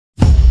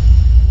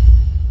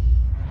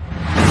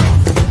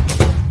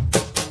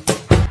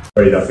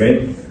Very tough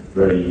game,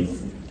 very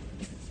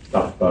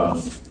tough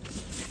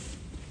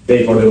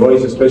day for the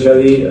boys,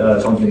 especially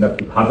something that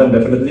could happen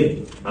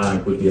definitely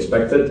and could be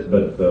expected,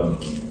 but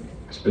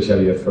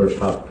especially the first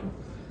half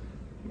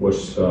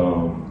was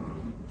well,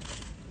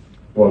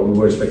 we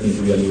were expecting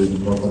to be a little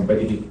bit more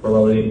competitive,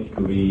 probably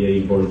to be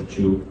able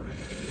to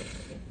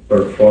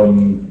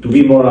perform, to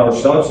be more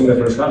ourselves in the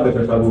first half. The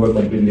first half we were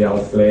completely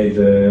outplayed,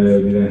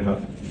 didn't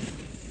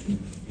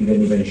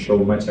even show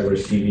much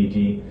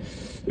aggressivity.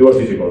 It was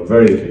difficult,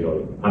 very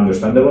difficult.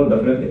 Understandable,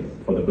 definitely,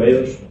 for the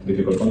players,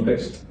 difficult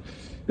context.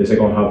 The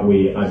second half,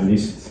 we at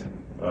least,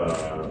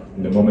 the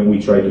moment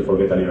we tried to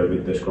forget a little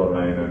bit the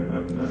scoreline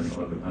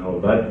and all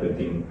that, the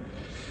team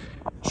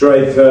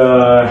tried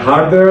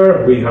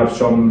harder. We have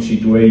some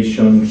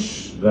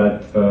situations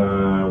that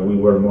we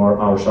were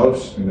more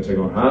ourselves in the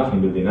second half,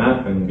 in building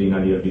up and being a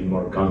little bit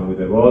more calm with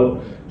the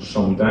ball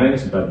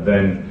sometimes, but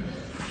then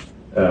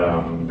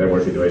there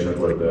were situations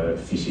where the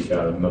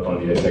physical, not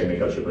only the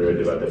technical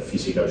superiority, but the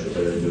physical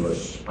superiority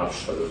was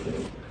absolutely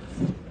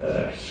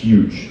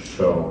huge.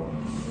 So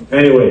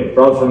anyway,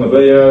 proud from the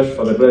players.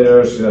 For the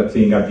players, I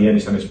think at the end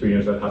it's an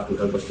experience that has to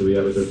help us to be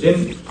a better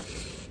team.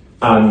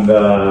 And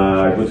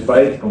good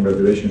fight.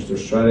 Congratulations to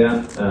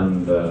Australia,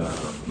 and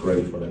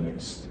ready for the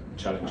next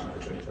challenge on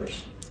the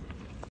 21st.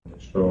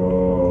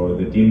 So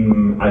the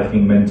team, I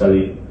think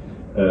mentally,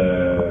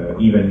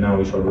 even now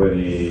is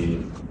already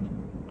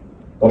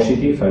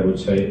positive, I would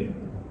say,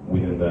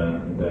 within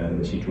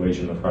the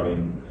situation of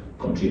having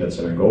conceded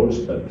 7 goals,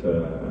 but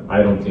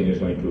I don't think it's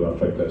going to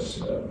affect us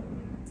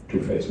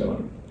to face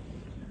Lebanon.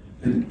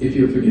 And if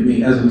you'll forgive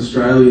me, as an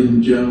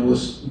Australian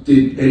journalist,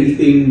 did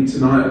anything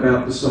tonight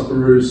about the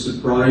Socceroos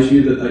surprise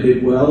you that they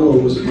did well, or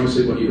was it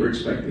mostly what you were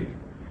expecting?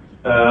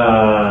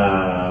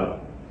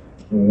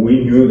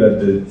 We knew that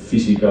the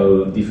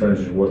physical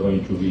differences were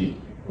going to be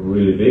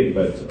really big,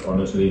 but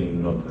honestly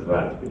not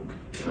that big.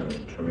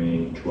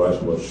 To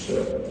us was,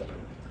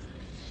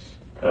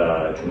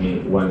 to me,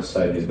 one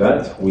side is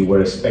that. We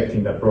were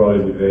expecting that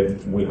probably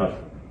we have,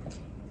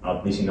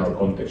 at least in our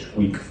context,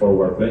 weak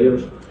forward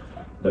players,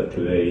 that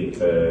today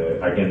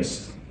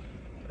against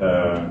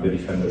the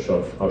defenders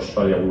of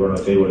Australia we were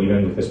not able,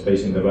 even with the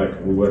space in the back,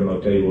 we were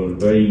not able,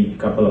 very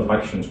couple of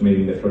actions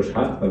maybe in the first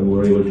half, but we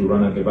were able to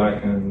run at the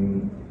back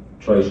and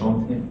try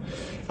something.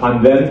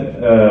 And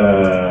then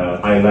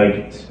I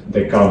liked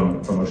the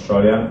calm from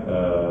Australia,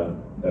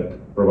 that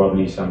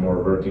probably is a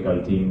more vertical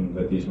team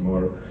that is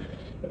more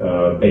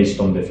based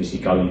on the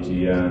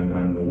physicality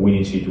and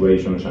winning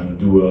situations and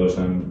duels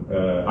and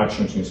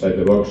actions inside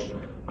the box.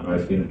 And I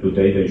think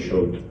today they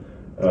showed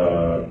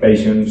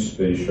patience,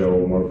 they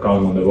show more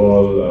calm on the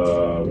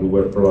ball. We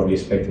were probably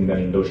expecting that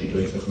in those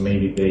situations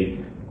maybe they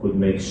could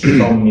make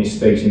some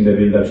mistakes in the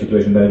build-up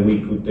situation, that we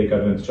could take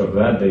advantage of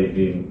that. They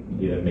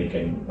didn't make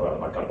any,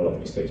 well, a couple of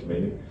mistakes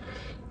maybe,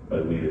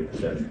 but we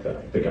didn't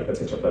take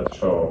advantage of that.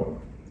 So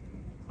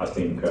I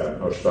think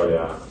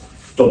Australia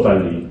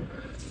totally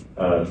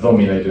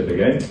dominated the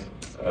game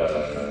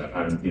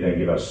and didn't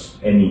give us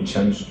any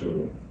chance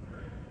to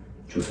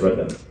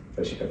threaten,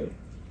 basically.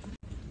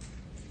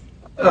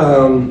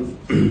 I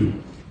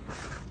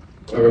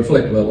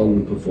reflect well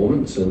on the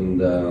performance,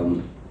 and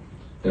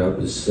it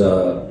was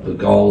the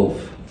goal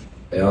of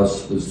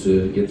ours was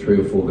to get 3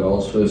 or 4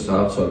 goals first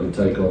half, so I could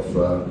take off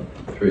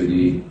 3 of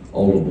the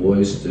older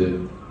boys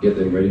to get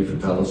them ready for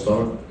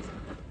Palestine.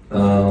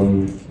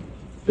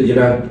 But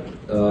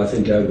I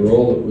think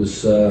overall it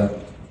was a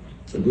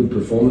good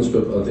performance,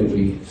 but I think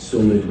we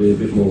still need to be a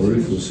bit more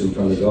ruthless in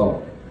front of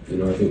goal.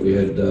 I think we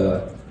had.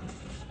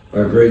 I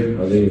agree.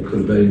 I think it could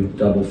have been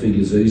double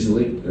figures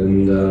easily,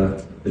 and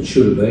it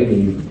should have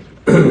been.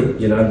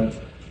 And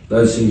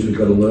those things we've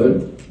got to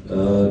learn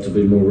to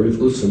be more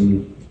ruthless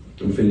and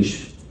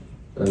finish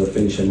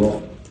them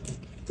off.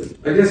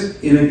 I guess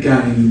in a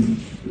game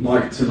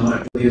like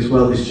tonight as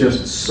well is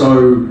just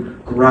so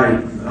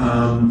great.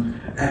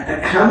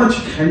 How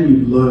much can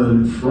you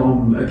learn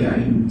from a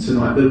game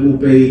tonight that will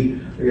be,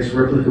 I guess,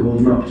 replicable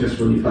not just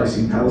when you're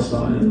facing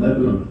Palestine and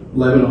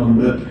Lebanon,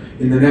 but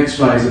in the next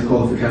phase of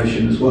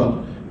qualification as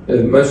well?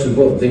 The most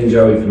important thing,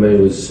 Joey, for me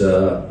was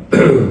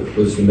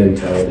was the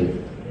mentality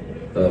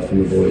from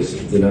the boys.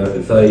 If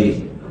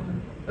they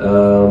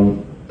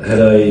had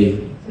a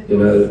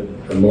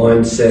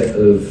mindset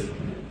of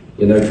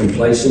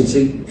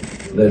complacency,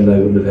 then they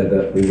wouldn't have had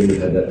that. We wouldn't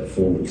have had that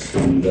performance.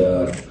 And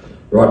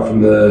right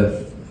from the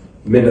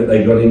minute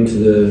they got into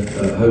the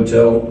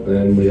hotel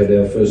and we had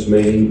our first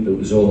meeting, it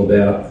was all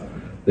about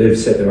they've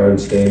set their own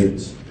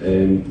standards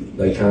and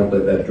they can't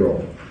let that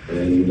drop.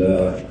 And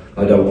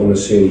I don't want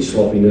to see any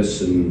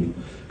sloppiness and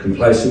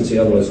complacency,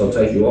 otherwise I'll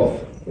take you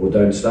off or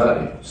don't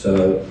start you.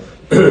 So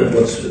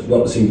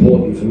what was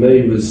important for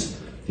me was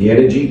the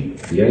energy.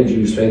 The energy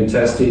was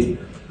fantastic.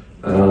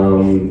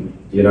 Every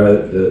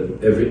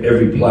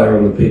player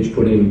on the pitch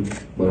put in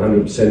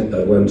 100%.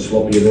 They weren't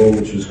sloppy at all,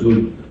 which was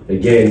good.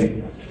 Again,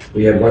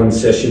 we had one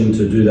session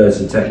to do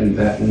those attacking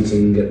patterns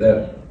and get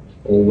that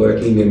all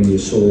working, and you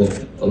saw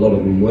a lot of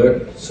them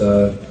work.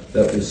 So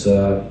that was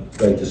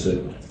great to see.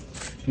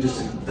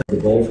 Just the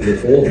ball for the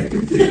fourth, for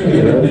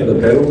the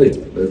penalty.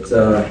 But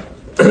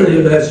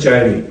that's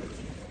Jamie.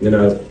 We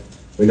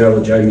know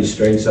what Jamie's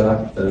strengths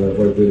are. I've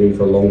worked with him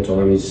for a long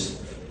time.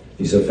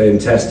 He's a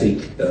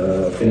fantastic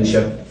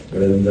finisher,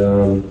 and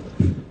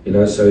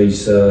so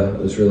I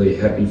was really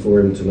happy for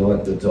him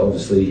tonight. That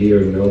obviously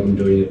here in Melbourne,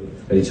 doing it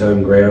at his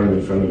home ground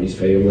in front of his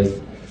family,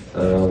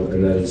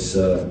 and that is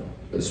a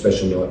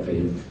special night for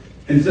him.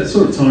 And does that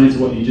sort of tie into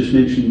what you just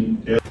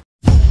mentioned earlier?